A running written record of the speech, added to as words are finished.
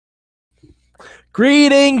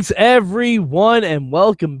Greetings, everyone, and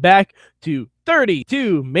welcome back to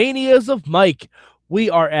 32 Manias of Mike. We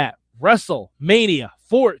are at Wrestlemania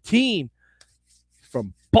 14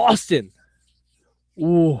 from Boston.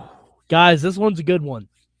 Ooh, guys, this one's a good one.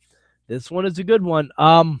 This one is a good one.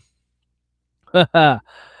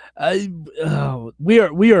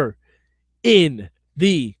 We are in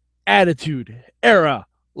the Attitude Era,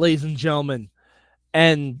 ladies and gentlemen,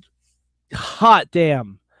 and hot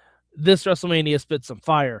damn, this WrestleMania spit some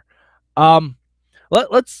fire.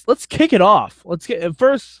 Let's kick it off. Let's get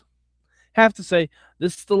first. Have to say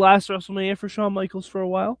this is the last WrestleMania for Shawn Michaels for a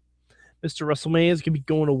while. Mr. WrestleMania is gonna be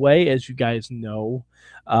going away, as you guys know.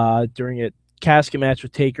 During a casket match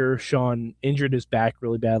with Taker, Shawn injured his back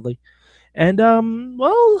really badly, and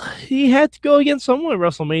well, he had to go against someone at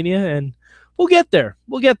WrestleMania, and we'll get there.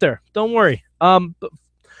 We'll get there. Don't worry. But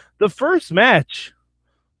the first match,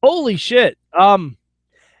 holy shit.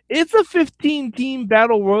 It's a 15-team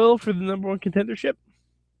battle royal for the #1 contendership.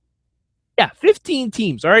 Yeah, 15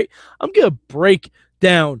 teams, all right? I'm going to break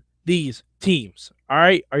down these teams, all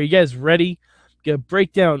right? Are you guys ready? I'm going to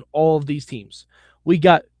break down all of these teams. We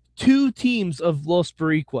got 2 teams of Los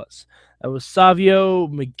Boricuas. That was Savio,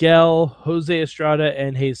 Miguel, Jose Estrada,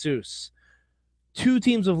 and Jesus. 2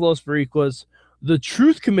 teams of Los Boricuas. The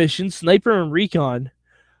Truth Commission, Sniper and Recon,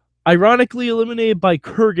 ironically eliminated by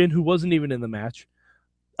Kurgan, who wasn't even in the match.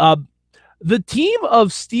 The team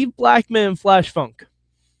of Steve Blackman and Flash Funk.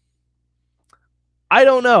 I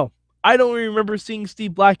don't know. I don't remember seeing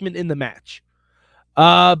Steve Blackman in the match.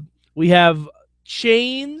 We have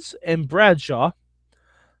Chains and Bradshaw.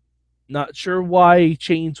 Not sure why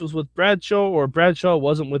Chains was with Bradshaw or Bradshaw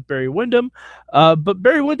wasn't with Barry Windham. But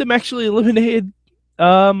Barry Windham actually eliminated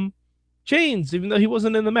Chains, even though he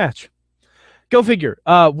wasn't in the match. Go figure.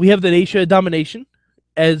 We have the Nation of Domination,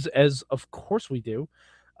 as of course we do.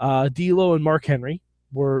 D'Lo and Mark Henry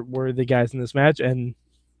were the guys in this match, and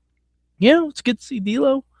it's good to see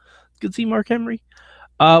D'Lo. It's good to see Mark Henry.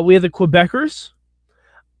 We have the Quebecers.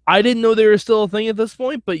 I didn't know they were still a thing at this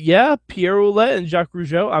point, but yeah, Pierre Ouellet and Jacques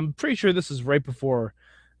Rougeau. I'm pretty sure this is right before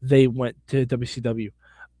they went to WCW.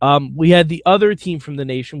 We had the other team from the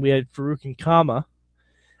Nation. We had Farouk and Kama.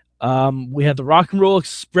 We had the Rock and Roll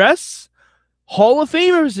Express. Hall of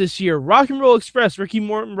Famers this year. Rock and Roll Express, Ricky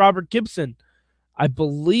Morton, Robert Gibson. I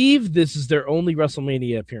believe this is their only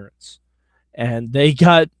WrestleMania appearance. And they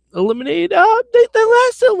got eliminated. They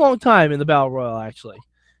lasted a long time in the Battle Royal, actually.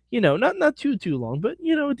 Not too long, but,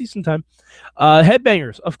 a decent time.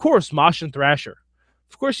 Headbangers. Of course, Mosh and Thrasher.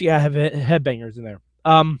 Of course, you gotta have headbangers in there.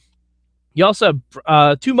 You also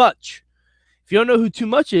have Too Much. If you don't know who Too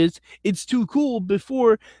Much is, it's Too Cool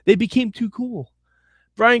before they became Too Cool.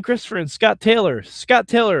 Brian Christopher and Scott Taylor. Scott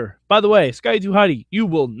Taylor, by the way, Sky Duhati, you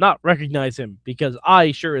will not recognize him because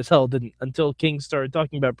I sure as hell didn't until King started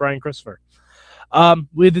talking about Brian Christopher.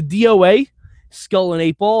 With the DOA, Skull and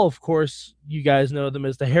 8-Ball, of course, you guys know them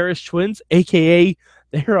as the Harris Twins, a.k.a.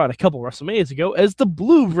 they were on a couple WrestleManias ago as the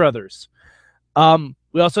Blue Brothers.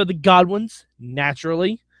 We also had the Godwins,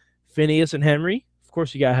 naturally, Phineas and Henry. Of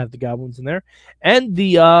course, you got to have the Godwins in there. And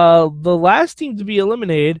the last team to be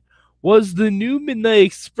eliminated was the New Midnight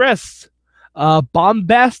Express,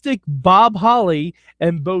 Bombastic Bob Holly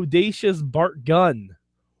and Bodacious Bart Gunn.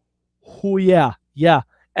 Oh, yeah.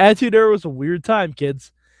 Attitude Era was a weird time,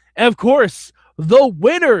 kids. And, of course, the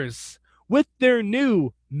winners with their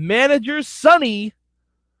new manager, Sonny,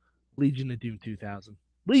 Legion of Doom 2000.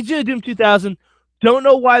 Legion of Doom 2000. Don't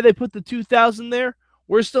know why they put the 2000 there.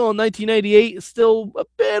 We're still in 1998. Still a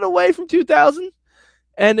bit away from 2000.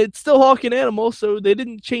 And it's still Hawk and Animal, so they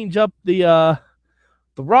didn't change up the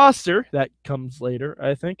roster. That comes later,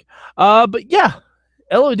 I think. But yeah,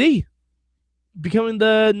 LOD becoming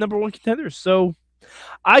the #1 contenders. So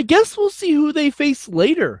I guess we'll see who they face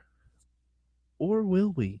later. Or will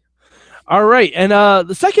we? All right, and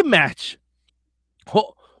the second match.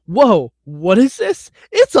 Whoa, what is this?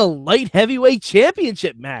 It's a light heavyweight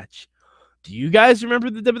championship match. Do you guys remember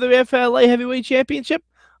the WWF light heavyweight championship?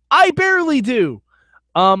 I barely do.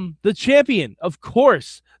 The champion, of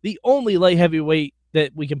course, the only light heavyweight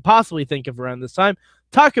that we can possibly think of around this time,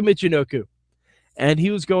 Taka Michinoku. And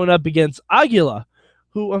he was going up against Aguila,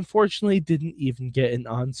 who unfortunately didn't even get an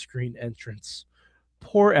on-screen entrance.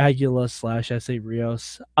 Poor Aguila / S.A.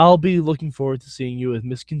 Rios. I'll be looking forward to seeing you with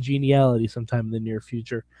Miss Congeniality sometime in the near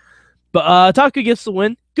future. But Taka gets the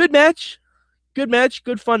win. Good match.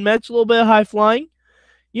 Good fun match. A little bit of high flying.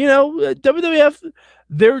 WWF,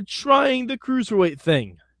 they're trying the cruiserweight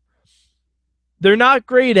thing. They're not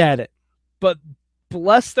great at it, but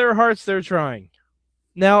bless their hearts, they're trying.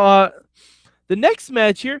 Now, the next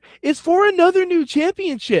match here is for another new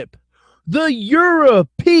championship. the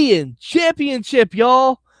European Championship,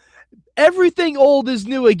 y'all. Everything old is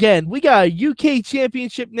new again. We got a UK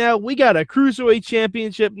Championship now. We got a Cruiserweight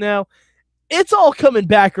Championship now. It's all coming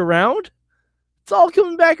back around. It's all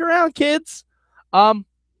coming back around, kids.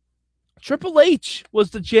 Triple H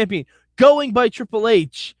was the champion, going by Triple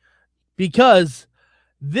H, because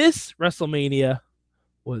this WrestleMania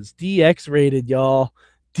was DX rated, y'all.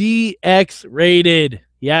 DX rated.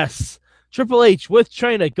 Yes. Triple H with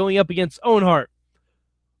Chyna going up against Owen Hart.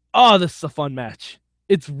 Oh, this is a fun match.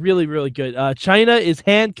 It's really, really good. Chyna is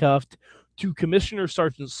handcuffed to Commissioner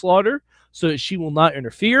Sergeant Slaughter so that she will not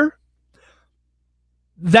interfere.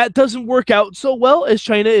 That doesn't work out so well as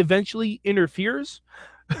Chyna eventually interferes.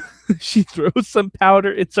 She throws some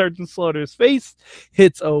powder in Sergeant Slaughter's face,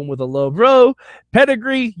 hits Owen with a low blow.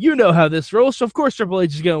 Pedigree, you know how this rolls. So of course Triple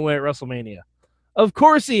H is going to win at WrestleMania. Of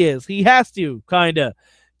course he is. He has to, kind of,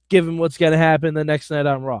 given what's going to happen the next night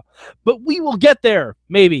on Raw. But we will get there,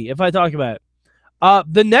 maybe, if I talk about it.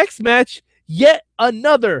 The next match, yet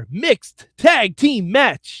another mixed tag team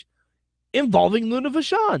match involving Luna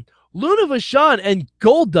Vachon. Luna Vachon and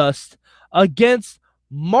Goldust against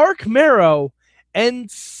Mark Marrow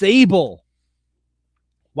and Sable.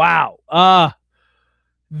 Wow.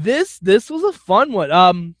 This was a fun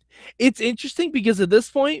one. It's interesting because at this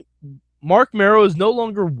point, Mark Marrow is no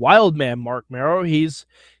longer Wildman Mark Marrow. He's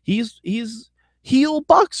heel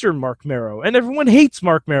boxer Mark Marrow, and everyone hates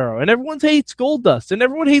Mark Marrow, and everyone hates Goldust, and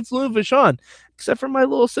everyone hates Luna Vachon, except for my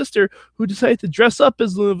little sister who decided to dress up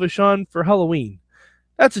as Luna Vachon for Halloween.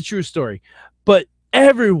 That's a true story. But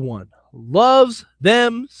everyone loves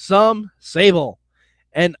them some Sable.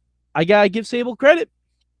 And I gotta give Sable credit.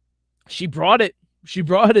 She brought it. She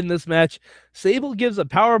brought it in this match. Sable gives a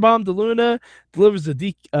powerbomb to Luna, delivers a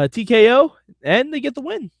TKO, and they get the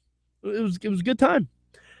win. It was a good time.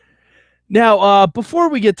 Now, before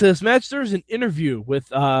we get to this match, there's an interview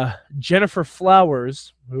with Jennifer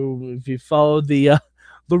Flowers, who, if you followed the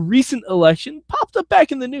recent election, popped up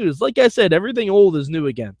back in the news. Like I said, everything old is new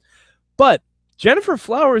again. But Jennifer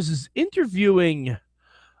Flowers is interviewing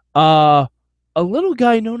a little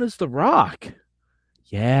guy known as The Rock.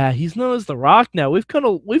 Yeah, he's known as The Rock now. We've come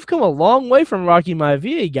a long way from Rocky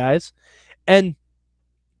Maivia, guys. And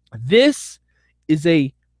this is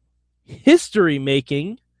a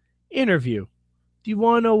history-making interview. Do you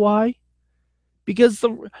want to know why? Because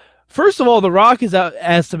first of all, The Rock is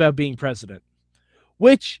asked about being president,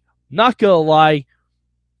 which, not gonna lie,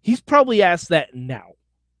 he's probably asked that now,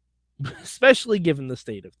 especially given the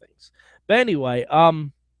state of things. But anyway,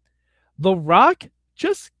 The Rock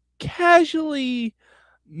just casually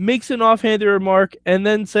makes an offhanded remark and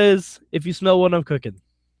then says, "If you smell what I'm cooking."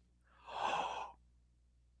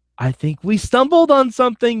 I think we stumbled on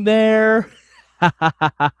something there.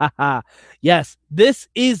 Yes, this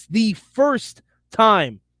is the first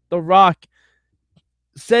time The Rock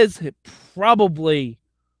says probably,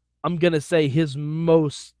 I'm going to say, his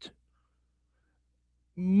most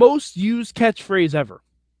used catchphrase ever.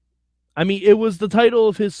 I mean, it was the title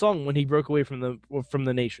of his song when he broke away from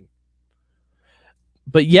the Nation.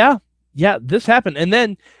 But yeah, this happened. And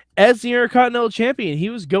then, as the Intercontinental Champion, he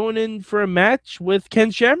was going in for a match with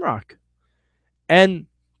Ken Shamrock. And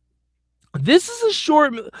this is a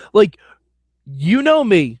short, like, you know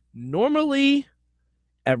me, normally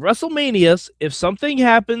at WrestleManias, if something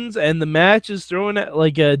happens and the match is thrown at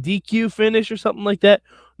like a DQ finish or something like that,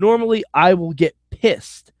 normally I will get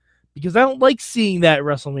pissed because I don't like seeing that at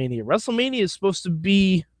WrestleMania. WrestleMania is supposed to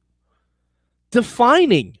be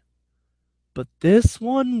defining. But this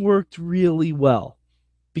one worked really well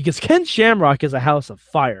because Ken Shamrock is a house of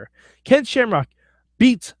fire. Ken Shamrock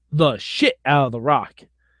beats the shit out of The Rock,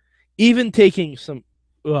 even taking some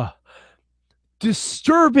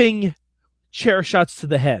disturbing chair shots to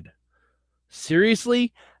the head.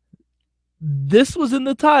 Seriously, this was in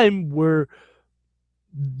the time where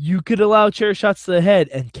you could allow chair shots to the head,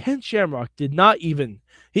 and Ken Shamrock did not even,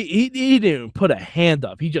 he didn't even put a hand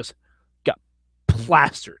up. He just got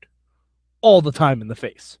plastered all the time in the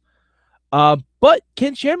face. But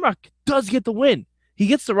Ken Shamrock does get the win. He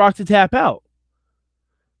gets The Rock to tap out.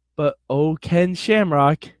 But Ken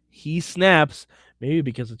Shamrock, he snaps, maybe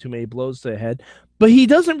because of too many blows to the head, but he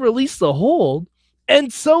doesn't release the hold,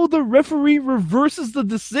 and so the referee reverses the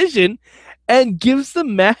decision and gives the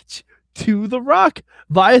match to The Rock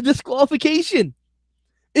via disqualification.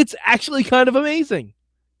 It's actually kind of amazing.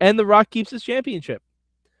 And The Rock keeps his championship.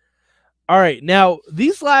 All right, now,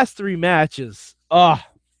 these last three matches,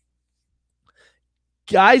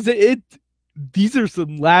 guys, these are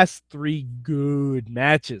some last three good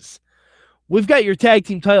matches. We've got your tag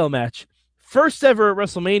team title match. First ever at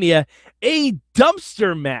WrestleMania, a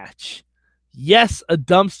dumpster match. Yes, a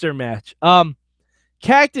dumpster match.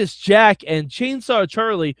 Cactus Jack and Chainsaw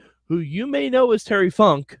Charlie, who you may know as Terry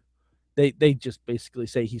Funk, they just basically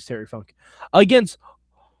say he's Terry Funk, against,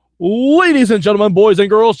 ladies and gentlemen, boys and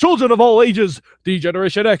girls, children of all ages, the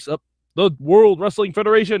Generation X, the World Wrestling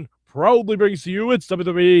Federation proudly brings to you its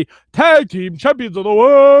WWE Tag Team Champions of the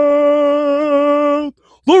World,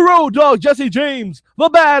 the Road Dogg Jesse James, the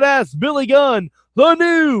Badass Billy Gunn, the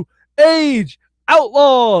new Age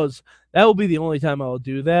Outlaws. That will be the only time I'll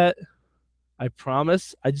do that. I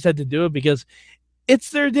promise. I just had to do it because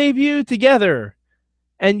it's their debut together.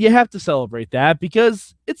 And you have to celebrate that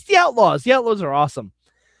because it's the Outlaws. The Outlaws are awesome.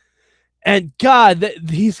 And God,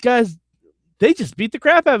 these guys, they just beat the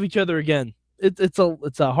crap out of each other again. It's a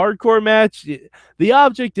hardcore match. The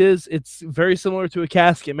object is it's very similar to a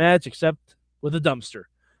casket match, except with a dumpster.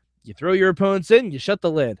 You throw your opponents in, you shut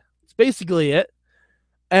the lid. It's basically it.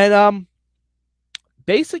 And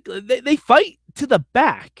basically they fight to the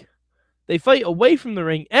back. They fight away from the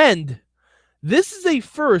ring. And this is a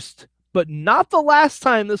first, but not the last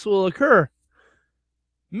time this will occur.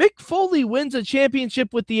 Mick Foley wins a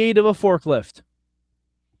championship with the aid of a forklift.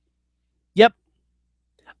 Yep.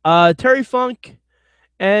 Terry Funk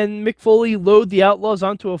and Mick Foley load the Outlaws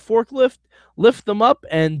onto a forklift, lift them up,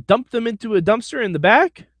 and dump them into a dumpster in the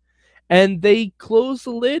back. And they close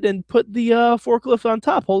the lid and put the forklift on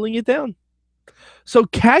top, holding it down. So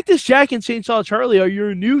Cactus Jack and Chainsaw Charlie are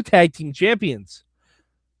your new tag team champions.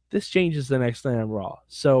 This changes the next night on Raw.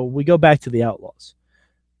 So we go back to the Outlaws.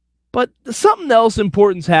 But something else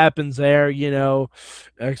important happens there,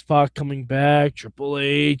 X-Pac coming back, Triple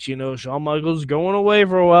H, Shawn Michaels going away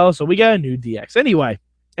for a while, so we got a new DX.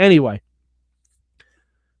 Anyway.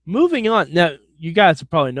 Moving on. Now, you guys have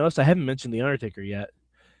probably noticed I haven't mentioned The Undertaker yet.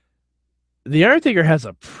 The Undertaker has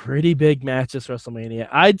a pretty big match this WrestleMania.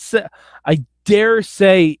 I dare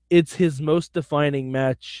say it's his most defining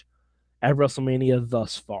match at WrestleMania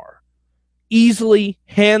thus far. Easily,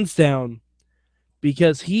 hands down,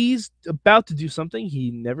 because he's about to do something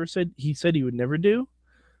he said he would never do.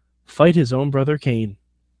 Fight his own brother Kane.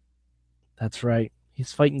 That's right.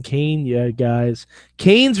 He's fighting Kane, yeah, guys.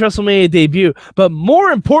 Kane's WrestleMania debut. But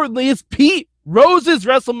more importantly, it's Pete Rose's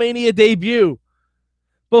WrestleMania debut.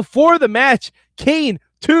 Before the match, Kane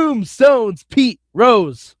tombstones Pete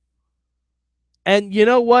Rose. And you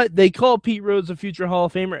know what? They call Pete Rose a future Hall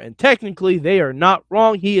of Famer, and technically they are not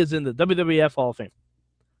wrong. He is in the WWF Hall of Fame.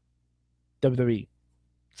 WWE.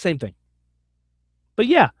 Same thing. But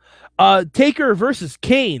yeah, Taker versus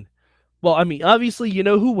Kane. Well, I mean, obviously you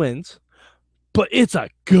know who wins, but it's a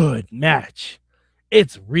good match.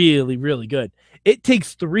 It's really, really good. It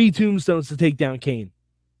takes 3 tombstones to take down Kane.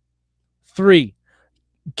 3.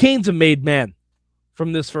 Kane's a made man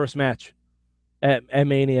from this first match at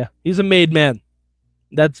Mania. He's a made man.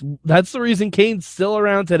 That's the reason Kane's still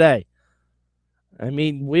around today. I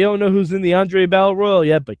mean, we don't know who's in the Andre Battle Royal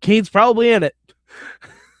yet, but Kane's probably in it.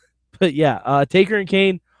 But yeah, Taker and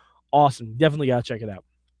Kane, awesome. Definitely got to check it out.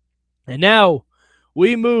 And now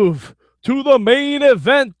we move to the main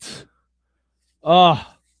event. The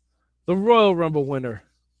Royal Rumble winner,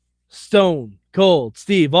 Stone Cold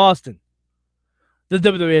Steve Austin. The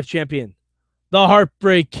WWF champion, the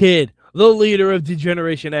Heartbreak Kid, the leader of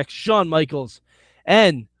Generation X, Shawn Michaels,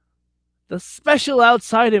 and the special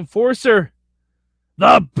outside enforcer,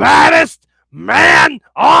 the baddest man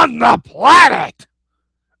on the planet,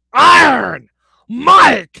 Iron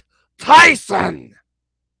Mike Tyson.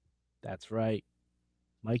 That's right.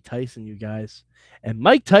 Mike Tyson, you guys. And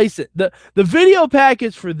Mike Tyson, the video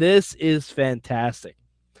package for this is fantastic.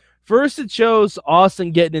 First, it shows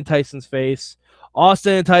Austin getting in Tyson's face.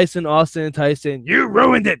 Austin and Tyson, you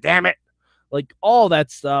ruined it, damn it. Like all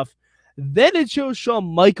that stuff. Then it shows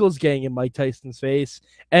Shawn Michaels getting in Mike Tyson's face.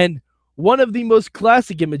 And one of the most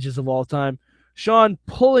classic images of all time, Shawn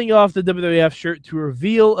pulling off the WWF shirt to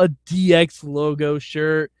reveal a DX logo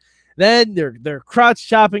shirt. Then they're crotch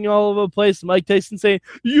chopping all over the place. Mike Tyson saying,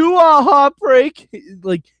 "You are Heartbreak."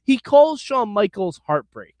 Like he calls Shawn Michaels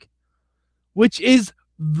Heartbreak, which is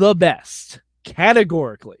the best,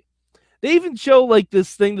 categorically. They even show like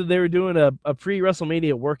this thing that they were doing a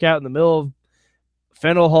pre-WrestleMania workout in the middle of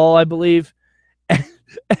Fennel Hall, I believe.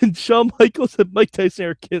 And Shawn Michaels and Mike Tyson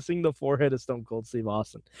are kissing the forehead of Stone Cold Steve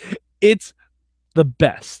Austin. It's the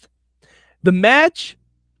best. The match,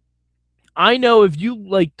 I know if you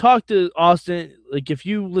like talk to Austin, like if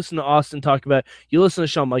you listen to Austin talk about, you listen to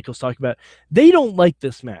Shawn Michaels talk about, they don't like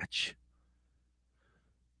this match.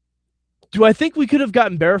 Do I think we could have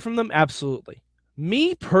gotten better from them? Absolutely.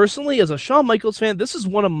 Me, personally, as a Shawn Michaels fan, this is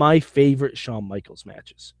one of my favorite Shawn Michaels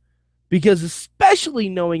matches. Because especially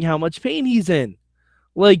knowing how much pain he's in.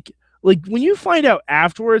 Like, like when you find out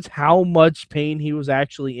afterwards how much pain he was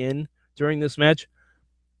actually in during this match,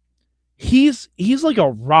 he's like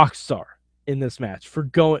a rock star in this match for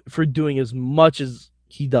doing as much as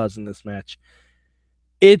he does in this match.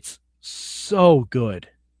 It's so good.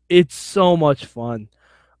 It's so much fun.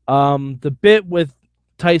 The bit with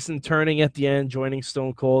Tyson turning at the end, joining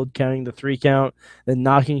Stone Cold, counting the 3 count, then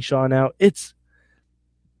knocking Shawn out. It's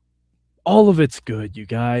all of it's good, you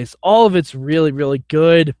guys. All of it's really, really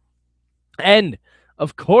good. And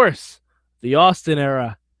of course, the Austin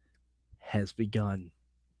era has begun.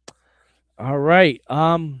 All right.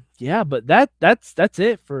 Yeah, but that's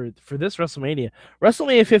it for this WrestleMania.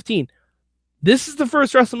 WrestleMania 15. This is the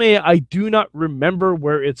first WrestleMania I do not remember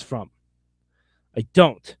where it's from. I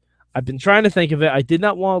don't. I've been trying to think of it. I did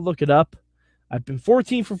not want to look it up. I've been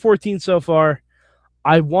 14 for 14 so far.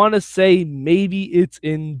 I want to say maybe it's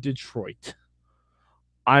in Detroit.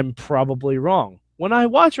 I'm probably wrong. When I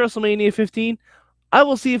watch WrestleMania 15, I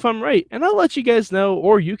will see if I'm right, and I'll let you guys know,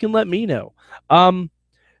 or you can let me know.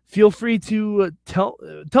 Feel free to tell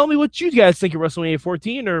me what you guys think of WrestleMania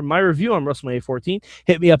 14 or my review on WrestleMania 14.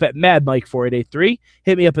 Hit me up at MadMike4883.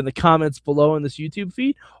 Hit me up in the comments below in this YouTube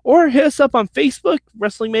feed, or hit us up on Facebook,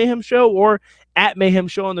 Wrestling Mayhem Show, or at Mayhem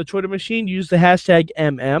Show on the Twitter machine. Use the hashtag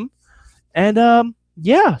MM. And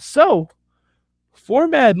yeah, so for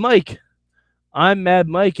Mad Mike, I'm Mad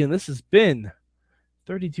Mike, and this has been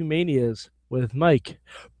 32 Manias with Mike.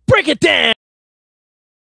 Break it down!